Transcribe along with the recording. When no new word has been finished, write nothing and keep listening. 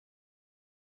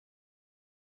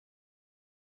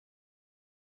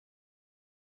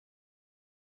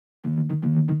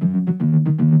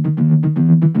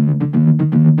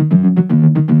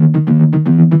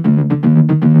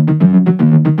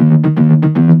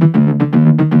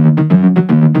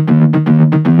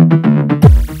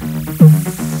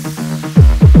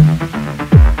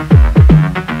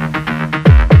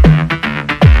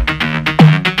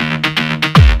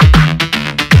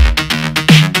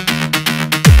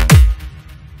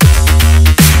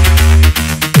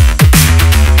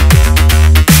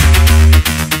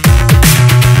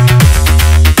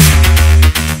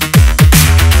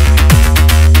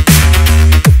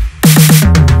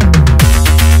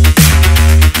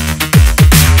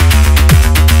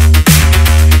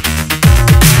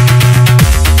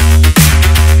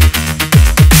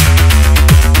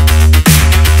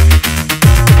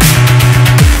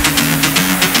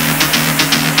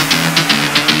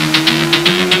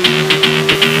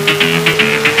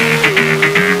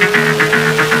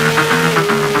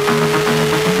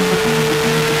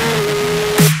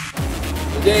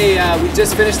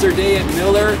just finished their day at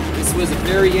Miller. This was a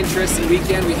very interesting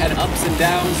weekend. We had ups and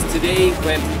downs. Today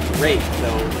went great,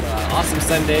 so awesome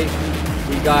Sunday.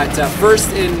 We got first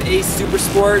in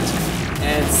A-Supersport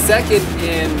and second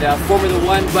in Formula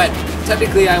 1, but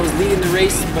technically I was leading the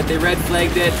race, but they red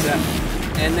flagged it.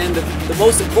 And then the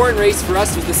most important race for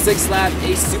us was the 6th lap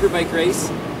A-Superbike race.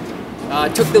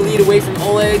 Took the lead away from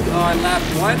Oleg on lap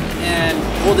 1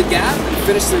 and pulled a gap and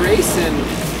finished the race. And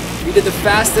we did the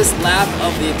fastest lap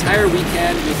of the entire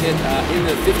weekend. We hit in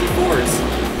the 54s.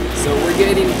 So we're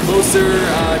getting closer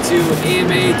to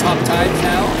AMA top times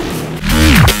now.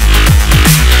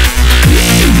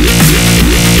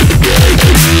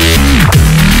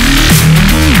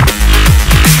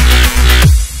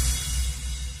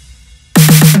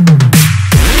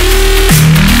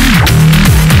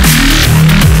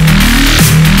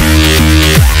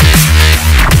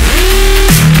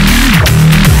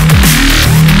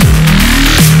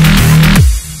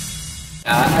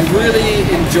 I really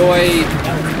enjoy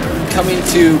coming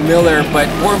to Miller, but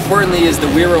more importantly is the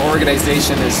WERA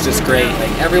organization is just great.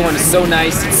 Like, everyone is so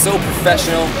nice, it's so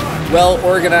professional, well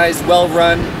organized, well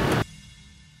run.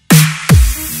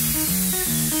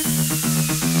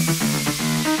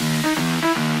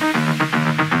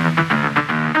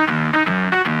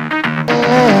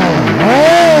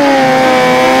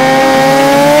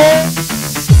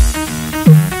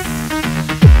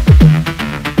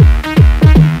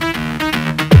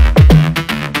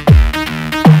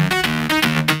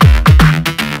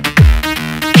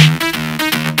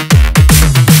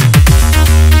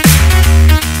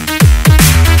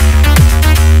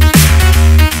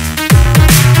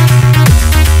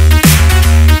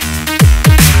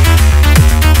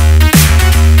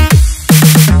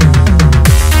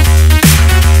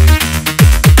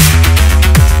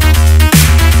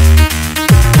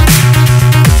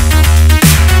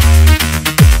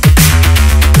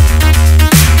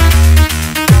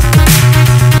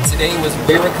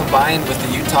 WERA combined with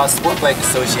the Utah Sportbike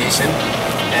Association,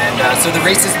 and so the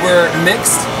races were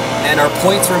mixed and our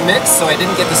points were mixed, so I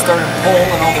didn't get to start and pole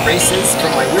in all the races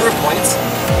from my WERA points.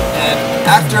 And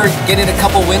after getting a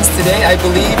couple wins today, I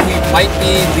believe we might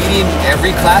be leading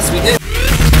every class we did.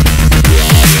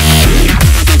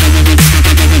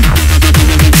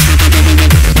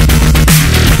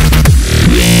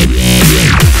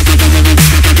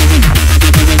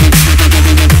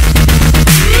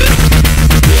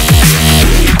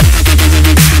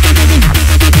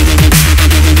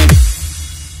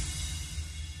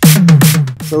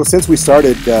 So since we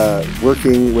started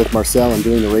working with Marcel and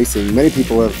doing the racing, many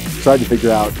people have tried to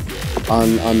figure out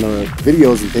on the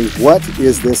videos and things, what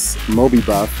is this Moby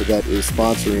Buff that is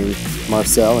sponsoring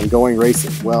Marcel and going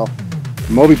racing? Well,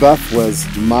 Moby Buff was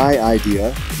my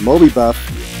idea. Moby Buff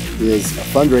is a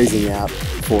fundraising app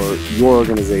for your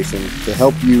organization to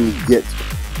help you get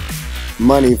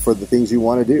money for the things you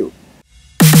want to do.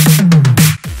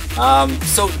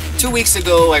 So 2 weeks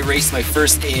ago I raced my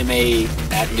first AMA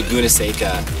at Laguna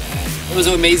Seca. It was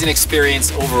an amazing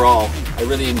experience overall. I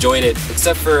really enjoyed it,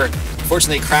 except for,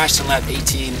 unfortunately, crashed in lap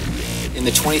 18 in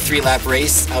the 23 lap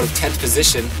race out of 10th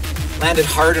position. Landed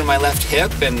hard on my left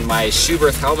hip and my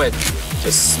Schuberth helmet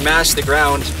just smashed the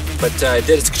ground, but it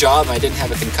did its job. I didn't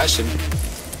have a concussion.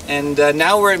 And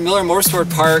now we're at Miller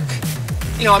Motorsports Park.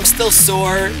 You know, I'm still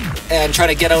sore and trying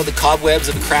to get out of the cobwebs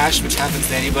of a crash, which happens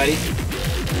to anybody.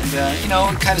 And, you know,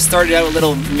 it kind of started out a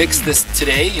little mixed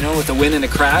today, you know, with a win and a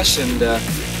crash, and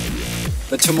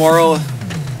but tomorrow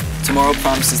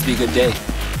promises to be a good day.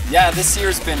 Yeah, this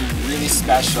year's been really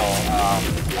special.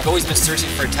 I've always been searching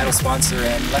for a title sponsor,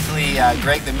 and luckily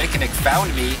Greg the mechanic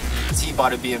found me because he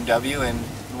bought a BMW and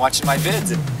watching my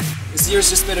vids. And this year's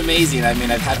just been amazing. I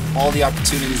mean, I've had all the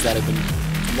opportunities that I've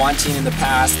been wanting in the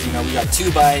past. You know, we got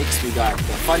 2 bikes, we got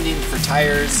the funding for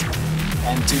tires,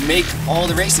 and to make all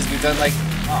the races, we've done like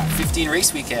 15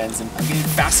 race weekends, and I'm getting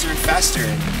faster and faster,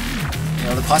 and you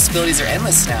know, the possibilities are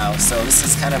endless now, so this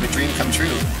is kind of a dream come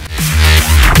true.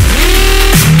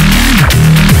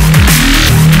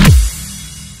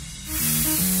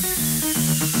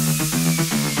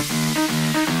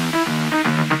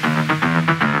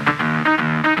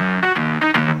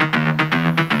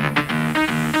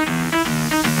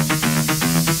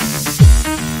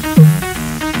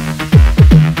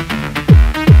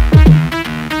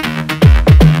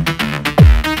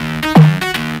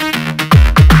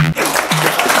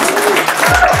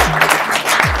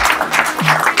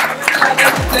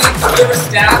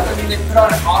 Staff, I mean, they put on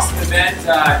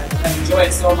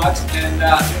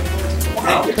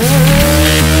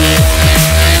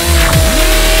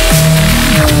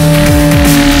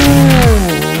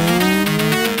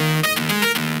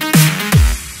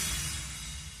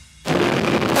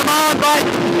on, bud.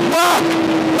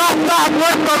 Whoa! Left back,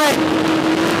 work for me.